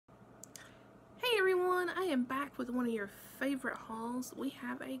everyone, I am back with one of your favorite hauls. We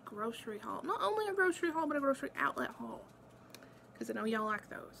have a grocery haul. Not only a grocery haul, but a grocery outlet haul. Because I know y'all like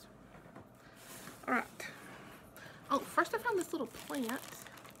those. Alright. Oh, first I found this little plant.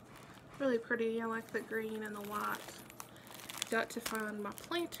 Really pretty. I like the green and the white. Got to find my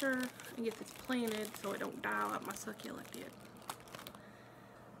planter and get this planted so it don't die like my succulent did.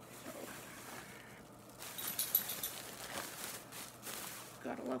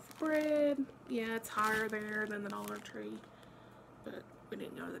 Got a loaf of bread. Yeah, it's higher there than the Dollar Tree, but we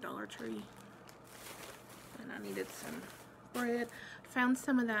didn't go to the Dollar Tree. And I needed some bread. Found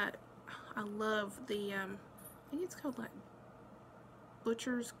some of that. I love the, I think it's called like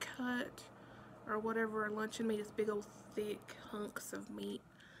butcher's cut or whatever, luncheon meat. It's big old thick hunks of meat.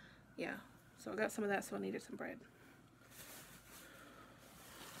 Yeah, so I got some of that, so I needed some bread.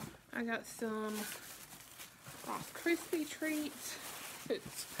 I got some Rice Krispie treats.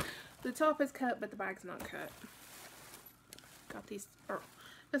 The top is cut, but the bag's not cut. Got these, got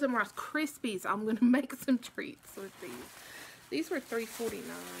some Rice Krispies. I'm gonna make some treats with these. These were $3.49.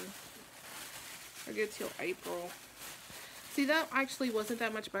 They're good till April. See, that actually wasn't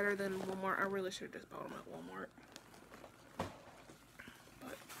that much better than Walmart. I really should have just bought them at Walmart.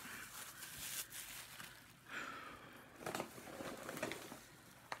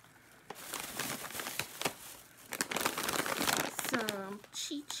 Some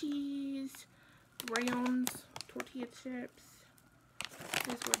cheese, rounds, tortilla chips.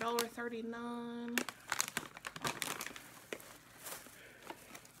 These were $1.39.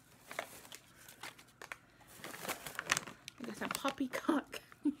 I got some poppycock.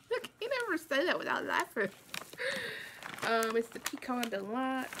 I can't ever say that without laughing. It's the pecan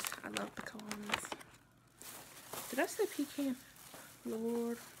delight. I love pecans. Did I say pecan?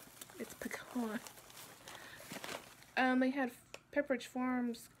 Lord, it's pecan. They had Pepperidge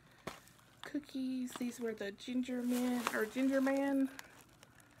Farms cookies. These were the ginger man.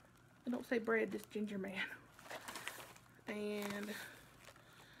 I don't say bread, just ginger man. And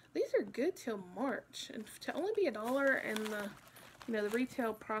these are good till March. And to only be $1 and the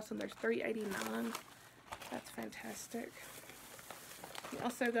retail price on there's $3.89. That's fantastic. We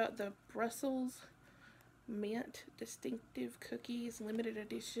also got the Brussels mint distinctive cookies, limited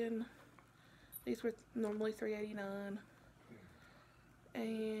edition. These were normally $3.89.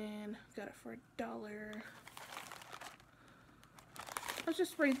 And got it for $1. Let's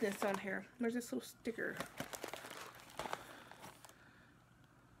just read this on here. There's this little sticker.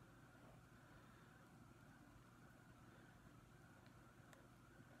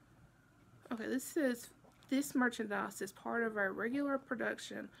 Okay, this says, this merchandise is part of our regular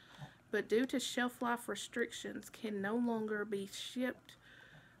production, but due to shelf life restrictions can no longer be shipped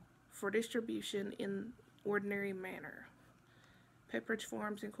for distribution in ordinary manner. Pepperidge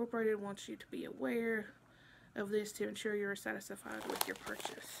Farms Incorporated wants you to be aware of this to ensure you're satisfied with your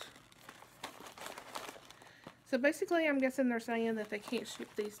purchase. So basically, I'm guessing they're saying that they can't ship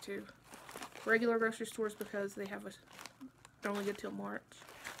these to regular grocery stores because they have they're only good till March.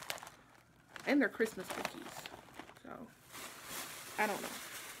 And they're Christmas cookies. So, I don't know.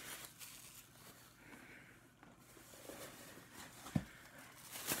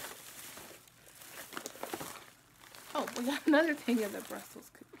 Oh, we got another thing of the Brussels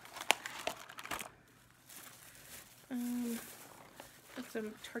cookies. Got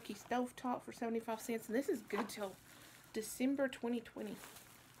some turkey stovetop for 75 cents, and this is good till December 2020.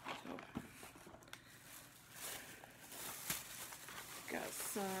 So, got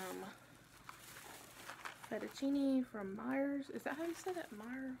some fettuccine from Myers. Is that how you say that,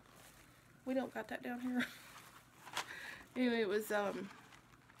 Meyer? We don't got that down here. Anyway, it was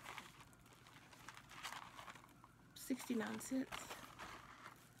 69 cents.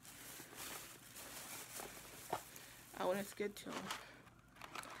 Oh, and it's good till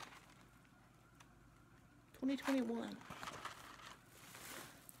 2021.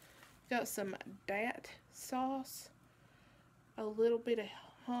 Got some dat sauce. A little bit of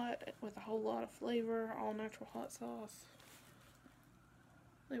hot with a whole lot of flavor. All natural hot sauce.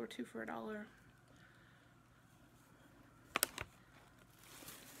 They were 2 for $1.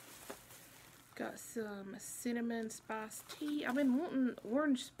 Got some cinnamon spice tea. I've been wanting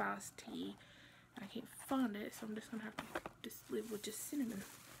orange spice tea. I can't find it, so I'm just gonna have to just live with just cinnamon.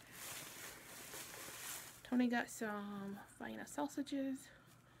 Tony got some Vienna sausages.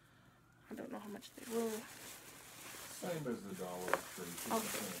 I don't know how much they were. Same as the Dollar Tree.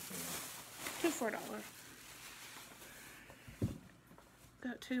 Okay. 2 for $1.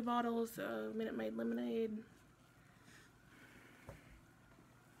 Got 2 bottles of Minute Maid lemonade.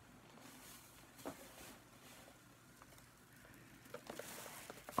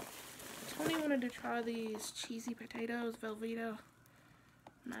 wanted to try these cheesy potatoes, Velveeta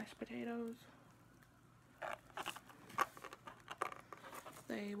mashed potatoes.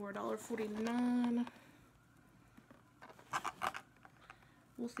 They were $1.49.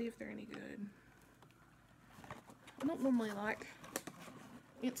 We'll see if they're any good. I don't normally like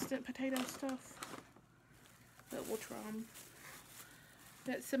instant potato stuff, but we'll try them.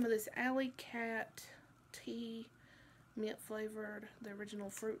 Got some of this Alley Cat tea, mint flavored, the original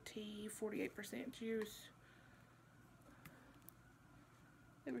fruit tea, 48% juice.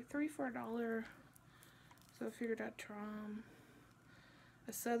 They were 3 for $1, so I figured I'd try them.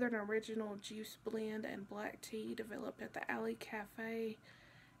 A Southern Original Juice Blend and Black Tea developed at the Alley Cafe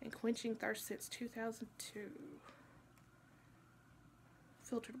and quenching thirst since 2002.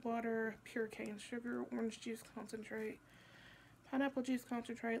 Filtered water, pure cane sugar, orange juice concentrate, pineapple juice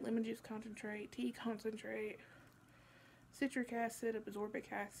concentrate, lemon juice concentrate, tea concentrate, citric acid,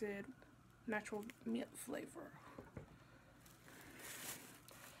 absorbic acid, natural mint flavor.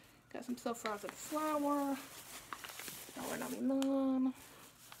 Got some self-rising flour, $1.99.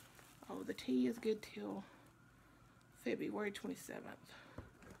 Oh, the tea is good till February 27th.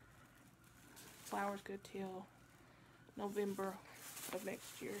 Flour's good till November of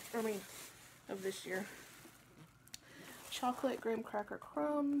next year. Of this year. Chocolate graham cracker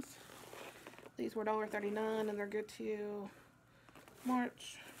crumbs. These were $1.39 and they're good till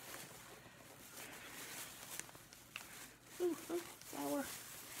March. Ooh, flour.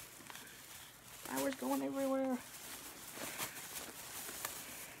 Flour's going everywhere.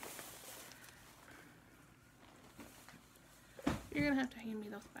 You're gonna have to hand me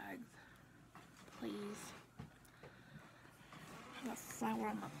those bags, please. I got flour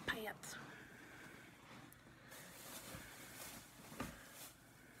on my pants.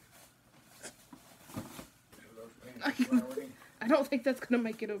 I don't think that's gonna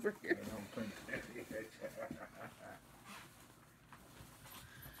make it over here.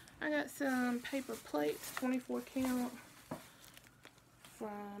 I got some paper plates, 24 count,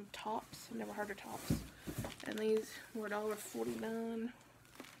 from Tops. I've never heard of Tops. And these were $1.49.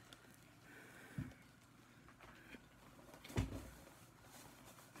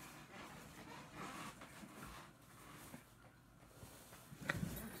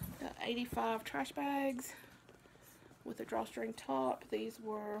 Got 85 trash bags with a drawstring top. These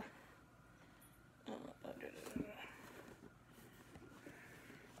were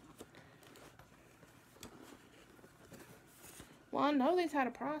well, I know these had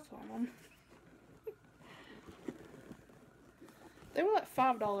a price on them. They were like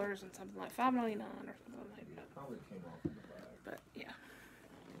 $5 and something, like $5.99 or something like that. Probably came off of the bag. But yeah.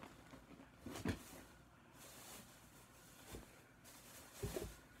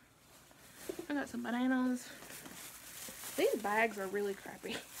 I got some bananas. These bags are really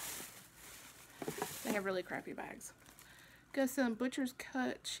crappy. They have really crappy bags. Got some butcher's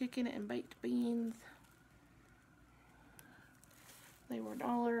cut chicken and baked beans. They were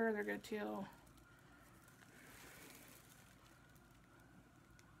 $1. They're good till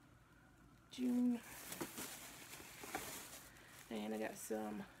June. And I got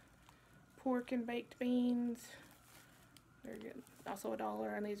some pork and baked beans. They're good, also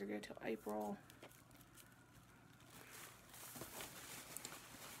 $1, and these are good till April.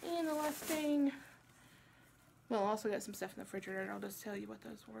 And the last thing, well, I also got some stuff in the refrigerator. I'll just tell you what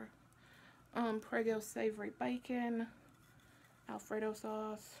those were. Prego savory bacon, Alfredo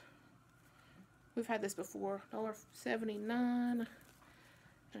sauce. We've had this before. $1.79,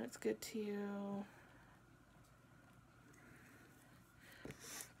 and it's good till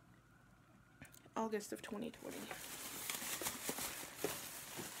August of 2020.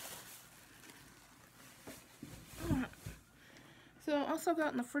 So I also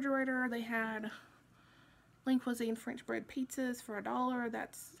got in the refrigerator, they had lean cuisine French bread pizzas for $1.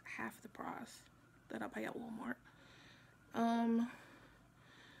 That's half the price that I pay at Walmart.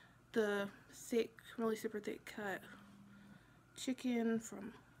 The thick, really super thick cut chicken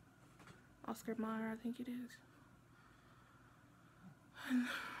from Oscar Mayer, I think it is. And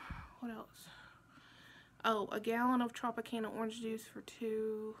what else? Oh, a gallon of Tropicana orange juice for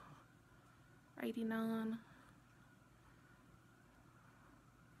 $2.89.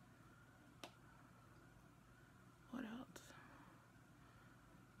 What else?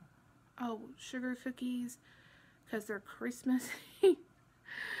 Oh, sugar cookies, because they're Christmassy.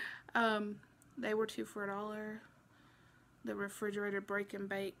 They were 2 for $1. The refrigerated break and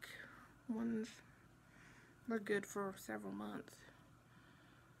bake ones, they're good for several months.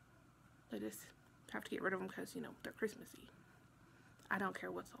 They just have to get rid of them because, you know, they're Christmassy. I don't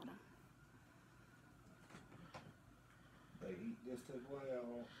care what's on them. They eat just as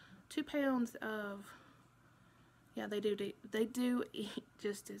well. 2 pounds of, yeah, they do eat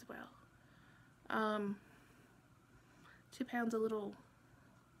just as well. 2 pounds of the little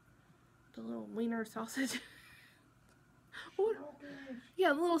wiener sausage. Yeah,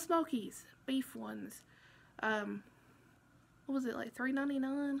 the little Smokies, beef ones. What was it, like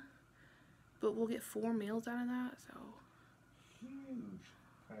 $3.99? But we'll get 4 meals out of that, so. Huge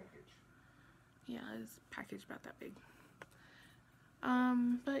package. Yeah, it's packaged about that big.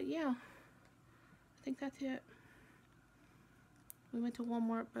 But yeah, I think that's it. We went to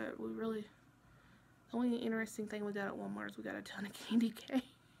Walmart, but we really, the only interesting thing we got at Walmart is we got a ton of candy canes.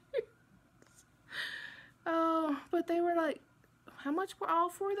 Oh, but they were like, how much were all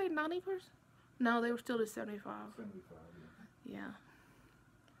 4? Were they 90%? No, they were still just 75. 75, yeah. Yeah.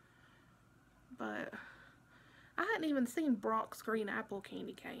 But I hadn't even seen Brock's green apple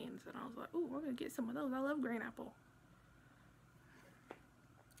candy canes, and I was like, ooh, we're gonna get some of those. I love green apple.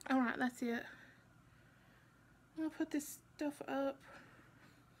 Alright, that's it. I'm gonna put this stuff up.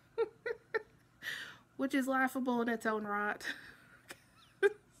 Which is laughable in its own right.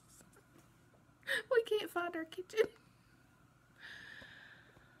 We can't find our kitchen.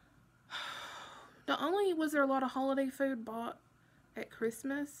 Not only was there a lot of holiday food bought at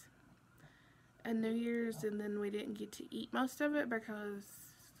Christmas and New Year's, and then we didn't get to eat most of it because,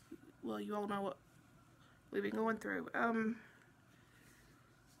 well, you all know what we've been going through.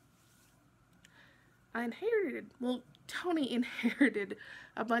 I inherited, well, Tony inherited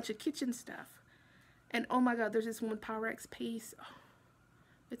a bunch of kitchen stuff. And oh my God, there's this one Pyrex piece. Oh,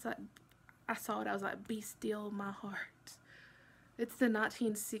 it's like, I saw it, I was like, be still my heart. It's the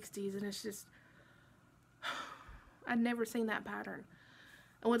 1960s, and it's just, I'd never seen that pattern.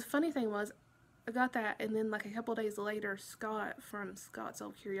 And what's the funny thing was, I got that, and then like a couple days later, Scott from Scott's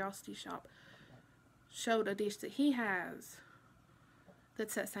Old Curiosity Shop showed a dish that he has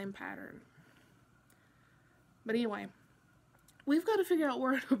that's that same pattern. But anyway, we've got to figure out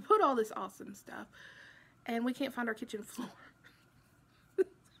where to put all this awesome stuff, and we can't find our kitchen floor.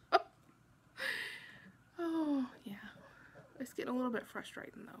 Oh, yeah. It's getting a little bit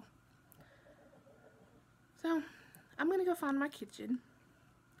frustrating, though. So, I'm going to go find my kitchen,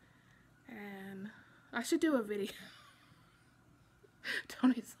 and I should do a video.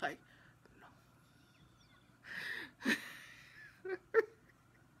 Tony's like,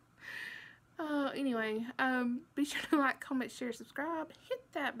 no. Anyway, be sure to like, comment, share, subscribe, hit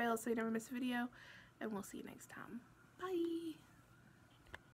that bell so you never miss a video, and we'll see you next time. Bye!